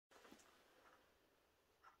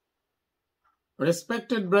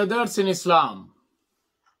Respected brothers in Islam,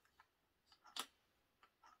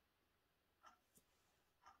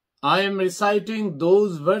 I am reciting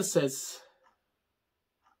those verses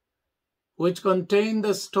which contain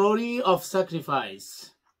the story of sacrifice,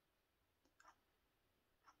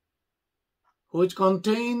 which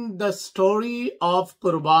contain the story of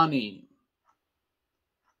Qurbaani.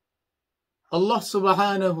 Allah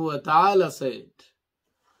subhanahu wa ta'ala said,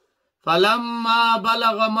 فَلَمَّا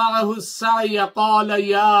بَلَغَ مَعَهُ السَّعْيَ قَالَ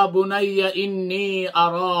يَا بُنَيَّ إِنِّي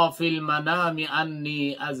أَرَى فِي الْمَنَامِ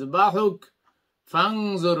أَنِّي أَذْبَحُكَ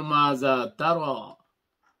فَانْظُرْ مَاذَا تَرَى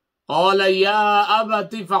قَالَ يَا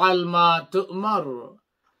أَبَتِ افْعَلْ مَا تُؤْمَرُ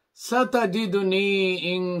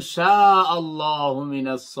سَتَجِدُنِي إِنْ شَاءَ اللَّهُ مِنَ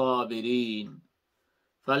الصَّابِرِينَ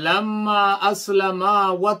فَلَمَّا أَسْلَمَا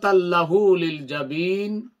وَتَلَّهُ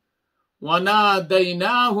لِلْجَبِينِ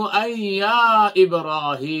وَنَادَيْنَاهُ أَن يَا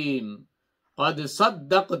إِبْرَاهِيمُ قَدْ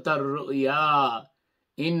صَدَّقْتَ الرُّؤْيَا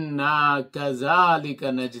إِنَّا كَذَلِكَ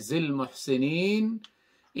نَجْزِي الْمُحْسِنِينَ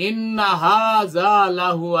إِنَّ هَذَا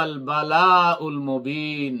لَهُوَ الْبَلَاءُ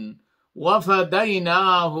الْمُبِينُ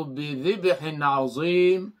وَفَدَيْنَاهُ بِذِبْحٍ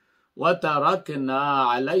عَظِيمٍ وَتَرَكْنَا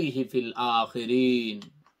عَلَيْهِ فِي الْآخِرِينَ.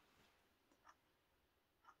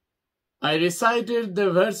 I recited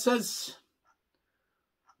the verses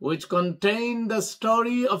which contain the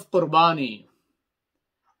story of Qurbaani.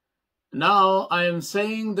 Now I am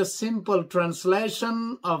saying the simple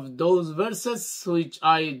translation of those verses which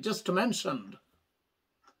I just mentioned.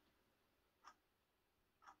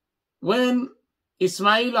 When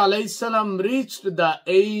Ismail alayhi salam reached the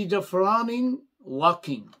age of running,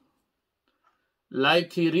 walking,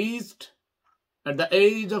 like he reached at the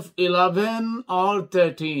age of 11 or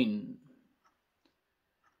 13,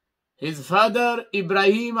 his father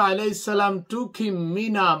Ibrahim alayhi salam took him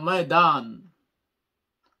Mina Maidan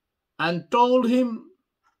and told him,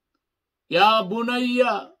 Ya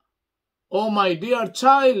Bunayya, O my dear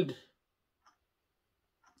child,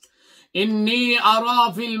 Inni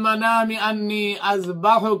ara fil manami anni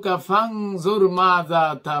azbahuka fanzur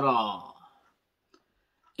madha tara.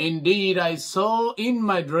 Indeed, I saw in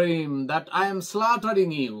my dream that I am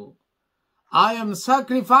slaughtering you. I am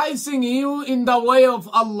sacrificing you in the way of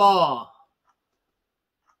Allah.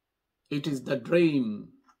 It is the dream.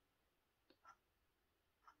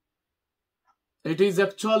 It is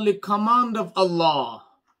actually command of Allah.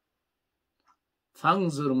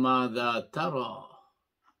 Fanzur madha tara.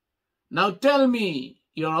 Now tell me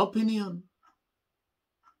your opinion.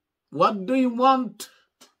 What do you want?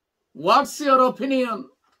 What's your opinion?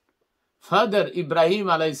 Father Ibrahim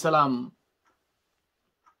alayhi salam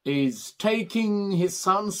is taking his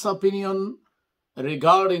son's opinion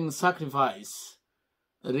regarding sacrifice,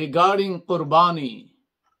 regarding Qurbaani.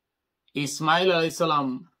 Ismail alayhi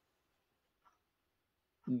salam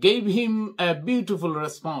gave him a beautiful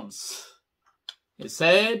response. He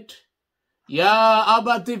said, Ya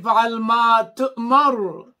abati fa'al ma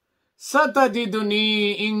tu'mar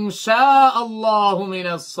satajiduni insha'Allahu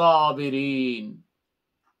minas sabirin.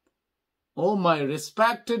 O my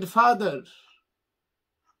respected father,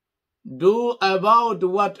 do about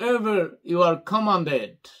whatever you are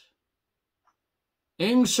commanded.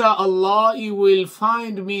 Insha'Allah, you will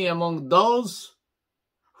find me among those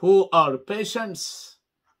who are patient,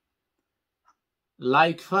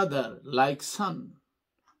 like father, like son.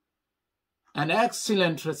 An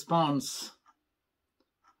excellent response,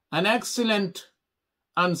 an excellent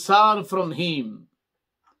answer from him.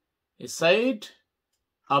 He said,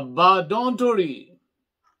 Abba, don't worry.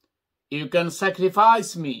 You can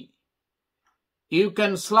sacrifice me. You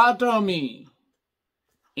can slaughter me.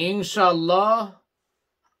 Inshallah,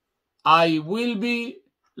 I will be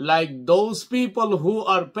like those people who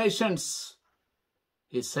are patient.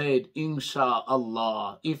 He said,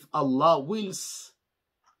 Inshallah, if Allah wills.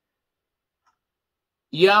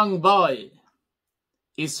 Young boy,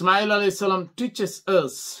 Ismail alayhi salam teaches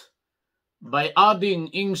us by adding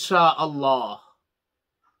Insha'Allah.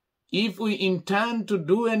 If we intend to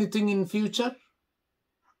do anything in future,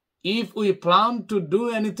 if we plan to do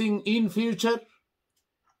anything in future,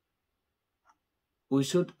 we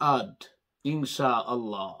should add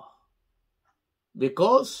Insha'Allah.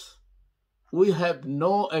 Because we have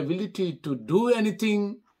no ability to do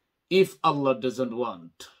anything if Allah doesn't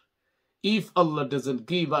want. If Allah doesn't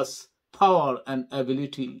give us power and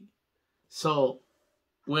ability. So,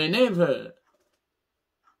 whenever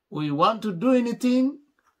we want to do anything,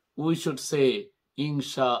 we should say,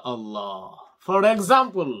 Insha'Allah. For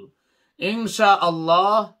example,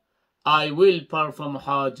 Insha'Allah, I will perform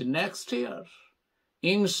Hajj next year.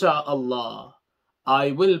 Insha'Allah,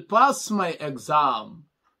 I will pass my exam.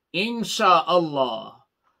 Insha'Allah,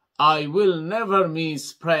 I will never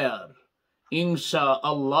miss prayer.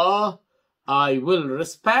 Insha'Allah, I will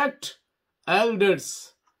respect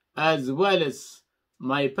elders as well as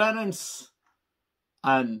my parents,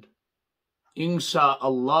 and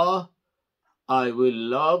Insha'Allah, I will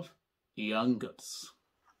love youngers.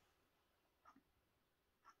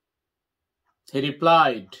 He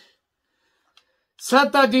replied,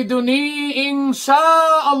 Satajiduni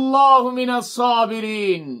insha'Allahu minas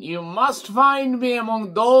sabirin. You must find me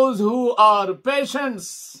among those who are patient.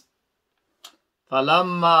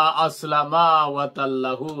 Falamma aslama wa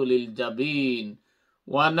tallahu lil jabin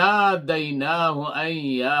wa nadaynahu an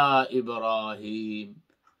ya Ibrahim.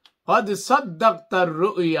 Qad saddaqta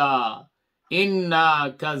ar-ru'ya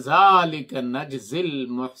inna kazalika najzil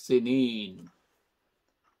muhsinin.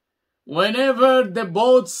 Whenever they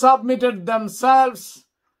both submitted themselves,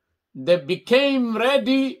 they became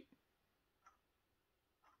ready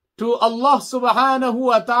to Allah subhanahu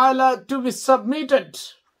wa ta'ala to be submitted.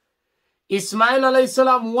 Ismail alayhi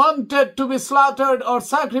salam wanted to be slaughtered or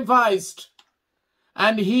sacrificed,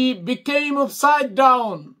 and he became upside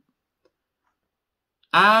down.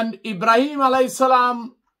 And Ibrahim alayhi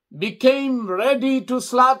salam became ready to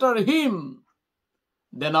slaughter him.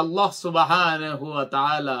 Then Allah subhanahu wa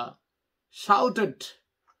ta'ala shouted,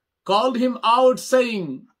 called him out,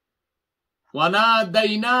 saying,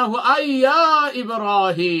 وَنَادَيْنَاهُ أَيَّا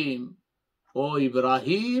Ibrahim. O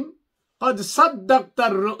Ibrahim, قَدْ صَدَّقْتَ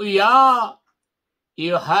الرُّؤْيَا.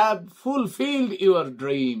 You have fulfilled your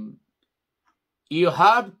dream. You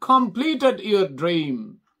have completed your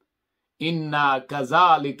dream. إِنَّا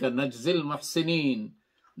كَذَلِكَ نَجْزِي الْمُحْسِنِينَ.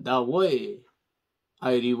 The way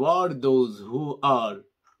I reward those who are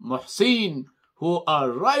muhsin, who are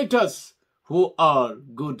righteous, who are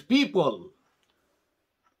good people.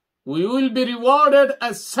 We will be rewarded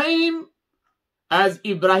as same as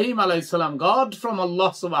Ibrahim alayhi salam got from Allah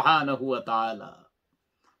subhanahu wa ta'ala.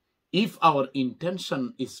 If our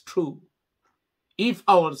intention is true, if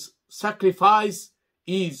our sacrifice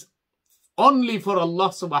is only for Allah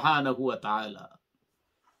subhanahu wa ta'ala.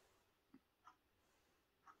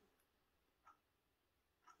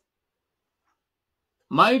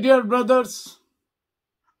 My dear brothers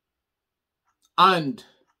and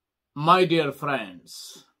my dear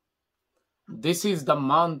friends, this is the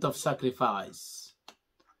month of sacrifice.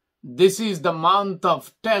 This is the month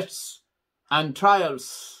of tests and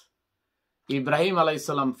trials. Ibrahim alayhi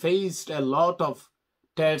salam faced a lot of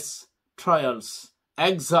tests, trials,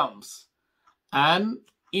 exams, and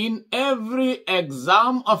in every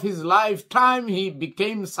exam of his lifetime he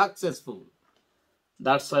became successful.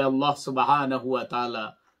 That's why Allah subhanahu wa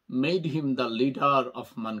ta'ala made him the leader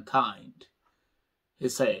of mankind. He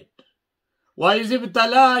said, وَإِذِ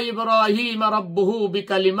ابْتَلَىٰ إِبْرَاهِيمَ رَبُّهُ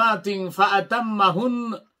بِكَلِمَاتٍ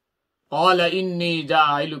فَأَتَمَّهُنَّ قَالَ إِنِّي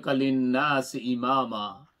جَاعِلُكَ لِلنَّاسِ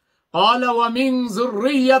إِمَامًا قَالَ وَمِنْ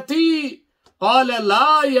ذُرِّيَّتِي قَالَ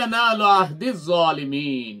لَا يَنَالُ عَهْدِ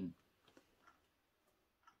الظَّالِمِينَ.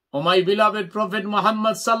 O my beloved Prophet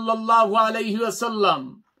Muhammad sallallahu alayhi wa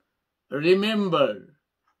sallam, remember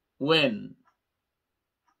when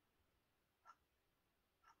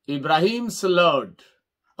Ibrahim's Lord,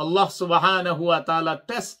 Allah subhanahu wa ta'ala,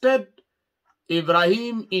 tested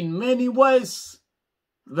Ibrahim in many ways,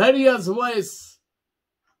 various ways.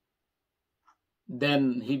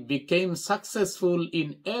 Then he became successful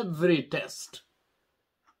in every test.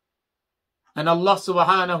 And Allah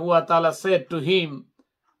subhanahu wa ta'ala said to him,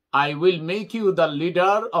 I will make you the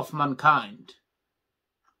leader of mankind.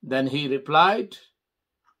 Then he replied,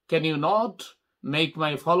 can you not make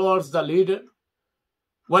my followers the leader?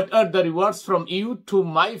 What are the rewards from you to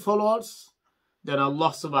my followers? Then Allah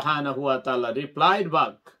subhanahu wa ta'ala replied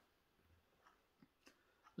back,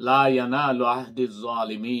 La yanalu ahdi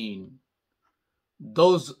zalimin.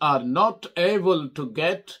 Those are not able to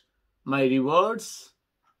get my rewards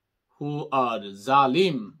who are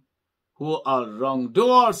zalim, who are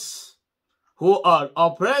wrongdoers, who are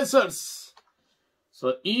oppressors.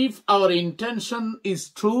 So if our intention is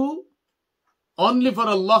true, only for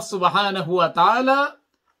Allah subhanahu wa ta'ala,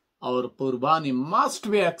 our Qurbaani must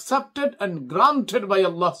be accepted and granted by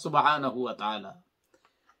Allah subhanahu wa ta'ala.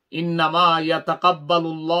 Innama yataqabbalu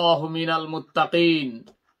Allahu minal muttaqin.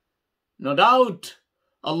 No doubt,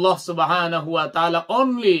 Allah subhanahu wa ta'ala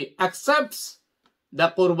only accepts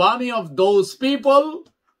the Qurbaani of those people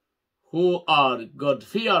who are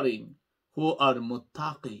God-fearing, who are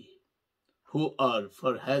muttaqi, who are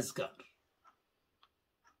forhezgar.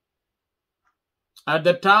 At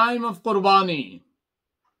the time of Qurbaani,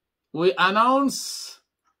 we announce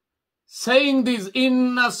saying this,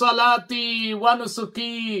 Inna salati wa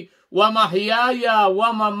nusuki وَمَحْيَايَ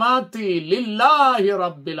وَمَمَاتِي لِلَّهِ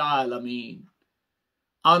رَبِّ الْعَالَمِينَ.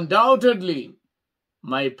 Undoubtedly,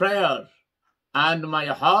 my prayer and my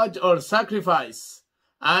hajj or sacrifice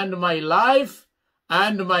and my life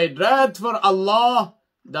and my death for Allah,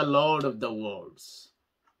 the Lord of the worlds.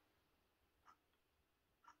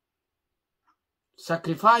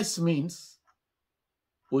 Sacrifice means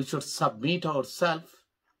we should submit ourselves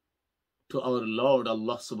to our Lord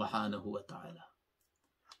Allah subhanahu wa ta'ala.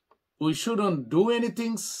 We shouldn't do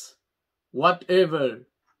anything whatever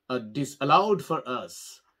are disallowed for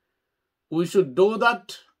us. We should do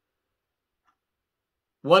that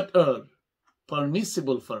what are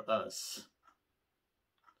permissible for us.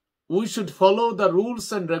 We should follow the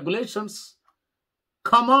rules and regulations,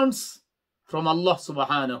 commands from Allah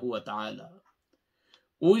subhanahu wa ta'ala.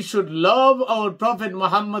 We should love our Prophet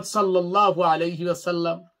Muhammad sallallahu alayhi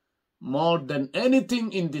wasallam more than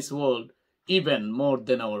anything in this world, even more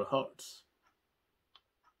than our hearts.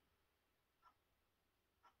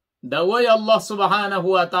 The way Allah subhanahu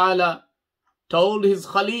wa ta'ala told his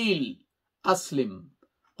Khalil, Aslim,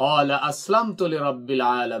 Qala aslamtu li rabbil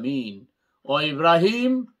alameen. O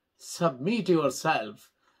Ibrahim, submit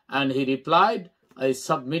yourself. And he replied, I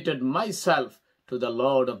submitted myself to the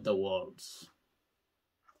Lord of the worlds.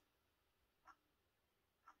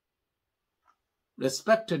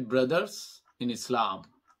 Respected brothers in Islam,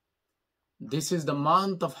 this is the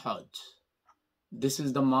month of Hajj. This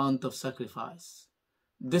is the month of sacrifice.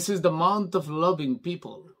 This is the month of loving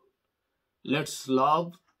people. Let's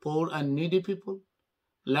love poor and needy people.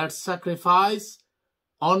 Let's sacrifice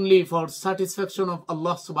only for satisfaction of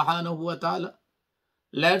Allah subhanahu wa ta'ala.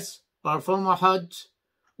 Let's perform a Hajj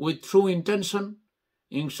with true intention.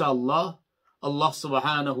 Inshallah, Allah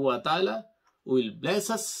subhanahu wa ta'ala will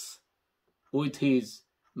bless us with His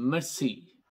mercy.